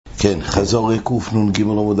כן, חזור קוף נון ג'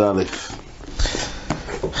 עמוד א'.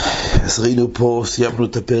 אז ראינו פה, סיימנו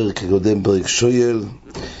את הפרק הקודם, פרק שויל,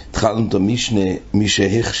 התחלנו את המשנה, מי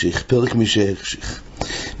שהחשיך, פרק מי שהחשיך.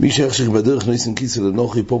 מי שהחשיך בדרך נויסן כיסא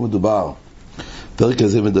לנוחי, פה מדובר. הפרק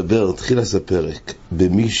הזה מדבר, תחיל לעשה פרק,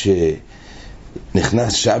 במי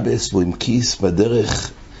שנכנס שבס בו עם כיס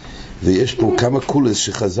בדרך, ויש פה כמה קולס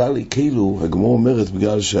שחז"ל לי, כאילו, הגמרא אומרת,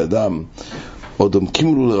 בגלל שאדם עוד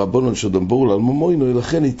עומקים לו לרבונון שעוד ברור לו על ממוינו,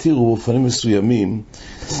 לכן התירו באופנים מסוימים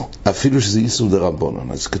אפילו שזה איסור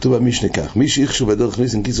דרבונון. אז כתוב במשנה כך, מי שהחשיך בדרך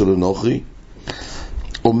נויסן כיסא לנוחי,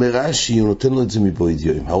 אומר רש"י, הוא נותן לו את זה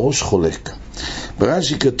מבוידיועים, הראש חולק.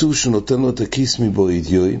 ברש"י כתוב שהוא נותן לו את הכיס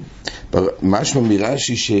מבוידיועים, משמע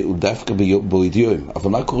מרש"י שהוא דווקא בוידיועים,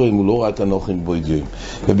 אבל מה קורה אם הוא לא ראה את הנוחי מבוידיועים?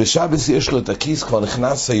 ובשבס יש לו את הכיס, כבר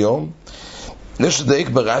נכנס היום, יש לדייק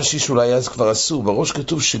ברש"י שאולי אז כבר אסור, בראש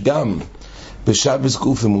כתוב שגם בשבס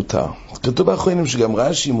גוף ומותר. כתוב באחרונים שגם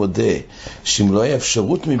רש"י מודה שאם לא היה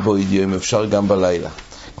אפשרות מבוידיועים אפשר גם בלילה,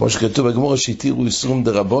 כמו שכתוב בגמרא שהתירו איסורים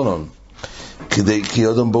דרבונון כי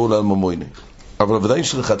אדם בואו לעל ממוינו, אבל ודאי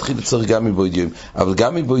שלכתחילה צריך גם מבוידיועים, אבל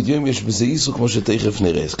גם מבוידיועים יש בזה איסור כמו שתכף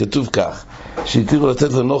נראה. אז כתוב כך, שהתירו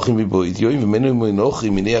לתת לנוחי מבוידיועים, ומנו נוחי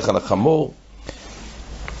מניח על החמור,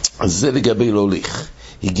 אז זה לגבי להוליך.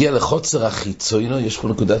 הגיע לחוצר החיצוינו, יש פה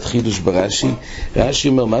נקודת חידוש ברש"י, רש"י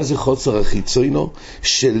אומר, מה זה חוצר החיצוינו?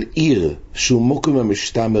 של עיר, שהוא מוקם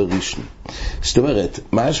המשתמר ראשון. זאת אומרת,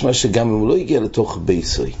 משמע שגם אם הוא לא הגיע לתוך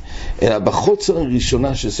בייסוי, אלא בחוצר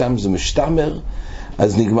הראשונה ששם זה משתמר,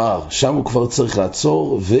 אז נגמר, שם הוא כבר צריך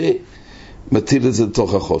לעצור ומטיל את זה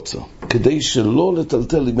לתוך החוצר, כדי שלא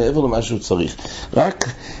לטלטל מעבר למה שהוא צריך,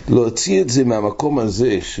 רק להוציא את זה מהמקום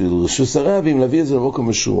הזה של רשוס הרבים, להביא את זה למקום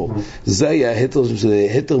משור. זה היה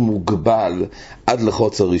היתר מוגבל עד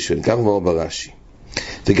לחוצר ראשון, כך כבר ברש"י.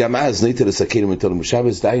 וגם אז נויטל לסקלים נויטל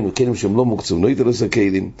בשבס, דהיינו כלים שהם לא מוקצים נויטל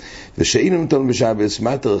לסקלים, ושאינו נויטל בשבס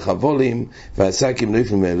מטר חבולים והעסקים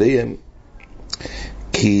נויפים מעליהם,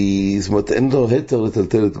 כי זאת אומרת אין לו היתר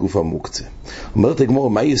לטלטל את גוף המוקצה. אומרת הגמרא,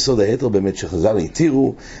 מה יסוד ההיתר באמת שחז"ל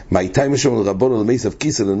התירו? מה איתי משום לרבונון למייסף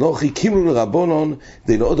כיסא לנוחי, קימלו לרבונון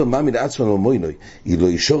די לא אדם מה מן עצמן ומוינוי, היא לא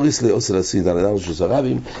ישוריס לעושה לסריד על אדם של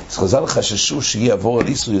זרבים. אז חז"ל חששו שיעבור על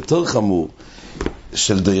איסור יותר חמור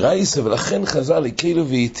של דיירייסה, ולכן חז"ל הקלו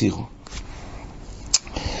והתירו.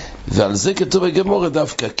 ועל זה כתוב הגמרא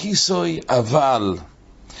דווקא כיסוי, אבל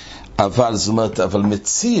זאת אומרת, אבל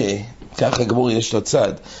מציע, ככה הגמרא יש לו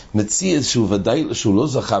צד, מציע שהוא ודאי, שהוא לא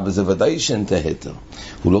זכה בזה, ודאי שאין את ההתר,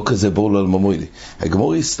 הוא לא כזה בור לו על ממוילי.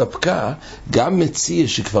 הגמרא הסתפקה, גם מציע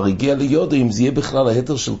שכבר הגיע ליודע אם זה יהיה בכלל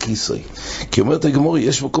ההתר של כיסוי, כי אומרת הגמרא,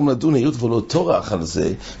 יש מקום לדון היות ולא תורח על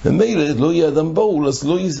זה, ומילא לא יהיה אדם בור, אז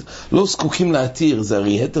לא זקוקים להתיר, זה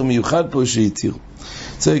הרי התר מיוחד פה שהתיר.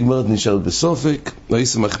 זה הגמרא נשארת בסופק, לא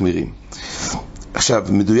יסע מחמירים. עכשיו,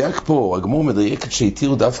 מדויק פה, הגמרא מדייקת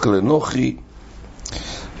שהתירו דווקא לנוחי,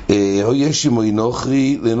 הו יש עמוי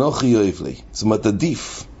נוחי, לנוחי יאהב לי. זאת אומרת,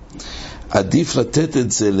 עדיף לתת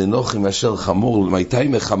את זה לנוחי מאשר חמור, מתי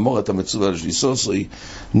מחמור אתה מצווה על שביסוסי,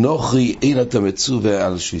 נוחי אין אתה מצווה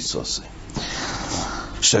על שביסוסי.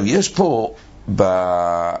 עכשיו, יש פה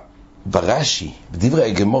ברש"י,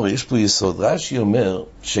 בדברי הגמרא, יש פה יסוד. רש"י אומר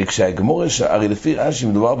שכשהגמרא, הרי לפי רש"י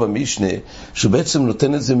מדובר במשנה שהוא בעצם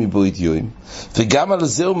נותן את זה מבוידיועים, וגם על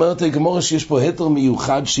זה אומרת הגמרא שיש פה היתר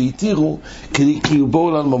מיוחד שהתירו כי הוא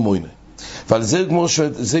בואו על ממוינו. ועל זה הגמרא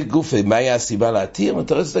שואלת, זה גופה, מה היה הסיבה להתיר?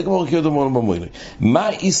 מטרסת הגמרא כי הוא בואו על ממוינו. מה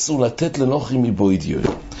איסור לתת לנוחי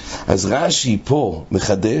מבוידיועים? אז רש"י פה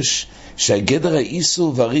מחדש שהגדר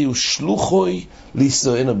האיסור והרי הוא שלוחוי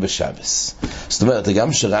לישואנו בשבס. זאת אומרת,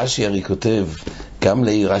 גם שרש"י הרי כותב, גם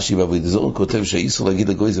רש"י בעבודה זו כותב שהאיסור להגיד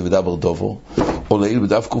לגוי זה ודבר דובו, או לעיל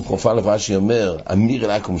בדף קוף חופה רש"י אומר אמיר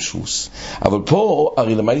אלקום שוס, אבל פה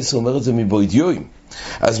הרי למה איסור אומר את זה מבוידיועים?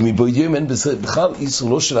 אז מבוידיועים אין בכלל איסור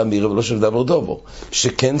לא של אמיר ולא של דבר דובו,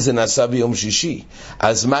 שכן זה נעשה ביום שישי.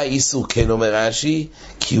 אז מה איסור כן אומר רש"י?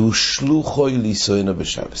 כי הוא שלוחוי לישואנו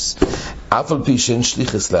בשבס, אף על פי שאין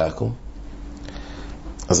שליחס לעקום.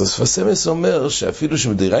 אז הספסמס אומר שאפילו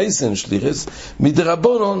שמדרייסן שליחס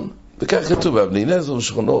מדרבונון, וכך כתוב באבני נזר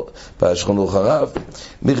בשכונו חרב,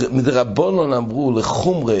 מדרבונון אמרו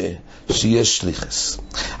לחומרה שיש שליחס,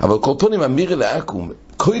 אבל כל פונים אמירה לעקום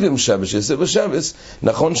קודם שבס שיעשה בשבס,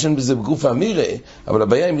 נכון שאין בזה בגוף האמירה, אבל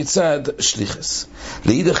הבעיה היא מצד שליחס.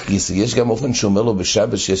 לאידך כיסא יש גם אופן שאומר לו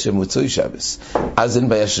בשבס שיש מוצאי שבס, אז אין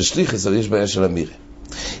בעיה של שליחס, אבל יש בעיה של אמירה.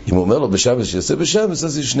 אם הוא אומר לו בשבס שיעשה בשבס,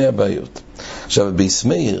 אז יש שני הבעיות. עכשיו, בייס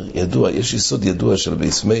מאיר ידוע, יש יסוד ידוע של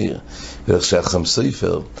בייס מאיר ושהחם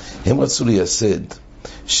סופר, הם רצו לייסד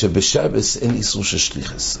שבשבס אין איסור של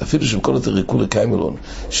שליחס, אפילו שכל יותר ריקו לקיימלון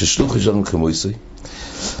ששלוחי שלנו כמו איסוי,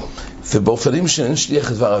 ובאופנים שאין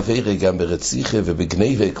שליח דבר עבירה, גם ברציחה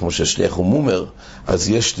ובגניבה, כמו שהשליח הוא מומר, אז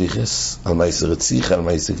יש שליחס על מייסה רציחה, על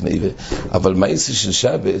מייסה גניבה, אבל מייסה של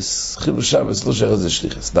שבס, חילול שבס, לא שייך לזה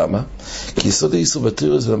שליחס. למה? כי יסוד האיסור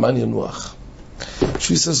בתורה זה למען ינוח.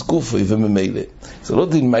 שביסס גופוי וממילא. זה לא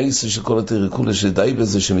דין מייסה של כל התורה כולה שדי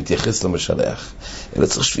בזה שמתייחס למשלח, אלא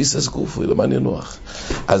צריך שביסס גופוי, למען ינוח.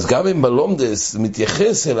 אז גם אם בלומדס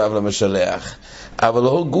מתייחס אליו למשלח, אבל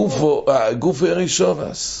לא גופו ירי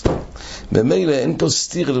שובס. במילא אין פה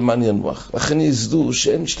סתיר למען ינוח. לכן יסדו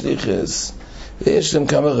שאין שליחס, ויש להם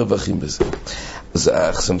כמה רווחים בזה. אז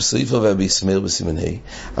האחסם סריפה והביס מאיר בסימן ה',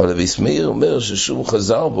 אבל הביס מאיר אומר ששוב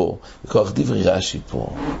חזר בו בכוח דברי רש"י פה.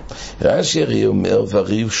 רש"י הרי אומר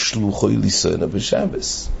וריב שלוחוי ליסוינה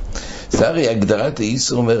בשבס. זה הרי הגדרת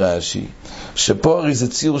האיסור, אומר רש"י, שפה הרי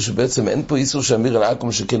זה ציור שבעצם אין פה איסור שאמיר על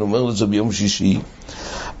עקום שכן אומר לזה ביום שישי.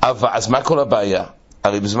 אבל אז מה כל הבעיה?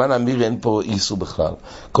 הרי בזמן האמיר אין פה איסור בכלל.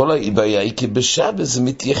 כל הבעיה היא כי בשבס זה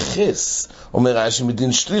מתייחס, אומר רש"י,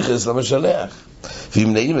 מדין שליחס למשלח.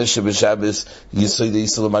 ואם נעים שבשבס יסוד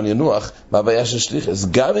איסור למען ינוח, מה הבעיה של שליחס?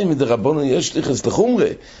 גם אם מדרבנו יש שליחס לחומרה,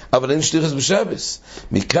 אבל אין שליחס בשבס.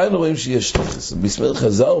 מכאן רואים שיש שליחס. בסמר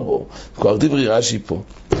חזר בו, כבר דברי רש"י פה,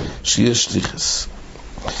 שיש שליחס.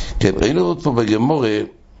 כן, ראינו עוד פה בגמורה,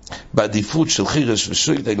 בעדיפות של חירש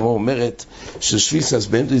ושוית, הגמורה אומרת ששביסס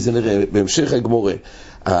בהמתוי, זה נראה בהמשך הגמורה,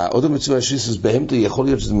 עוד המצווה שביסס בהמתוי, יכול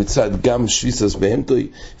להיות שזה מצד גם שביסס בהמתוי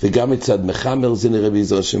וגם מצד מחמר, זה נראה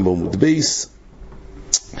בעזר השם בעמוד בייס.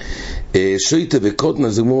 שויטה וקוטנה,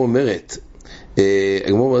 אז הגמורה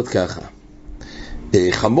אומרת ככה,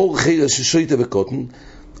 חמור חירש ושויטה וקוטן,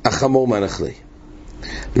 החמור מהנחלי.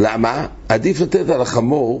 למה? עדיף לתת על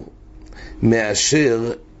החמור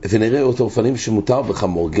מאשר, ונראה אותו אופנים שמותר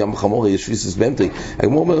בחמור, גם בחמור יש שביסס בהמתוי.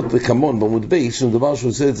 הגמור אומרת בכמון, בעמוד בייס, שהוא דבר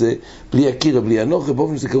שעושה את זה בלי הקירה, בלי הנוחה,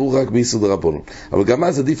 באופן שזה קראו רק ביסוד רבנו. אבל גם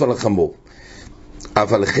אז עדיף על החמור.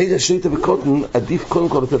 אבל חירש שויטה וקוטן עדיף קודם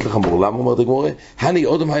כל לתת לחמור. למה אומרת הגמורה? הני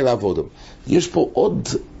אודם היי לעבודם. יש פה עוד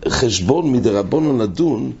חשבון מדרבנו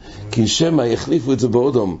נדון, כי שמה יחליפו את זה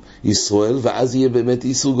באודם ישראל, ואז יהיה באמת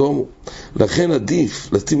איסור גומו. לכן עדיף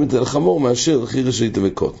לשים את זה לחמור מאשר חירש שויטה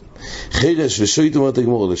וקוטן. חירש ושויטה אומרת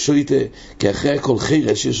הגמורה לשויטה, כי אחרי הכל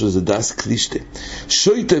חירש יש לזה דס קלישתה.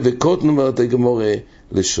 שויטה וקוטן אומרת הגמורה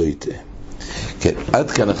לשויטה. כן,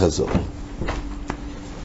 עד כאן החזור.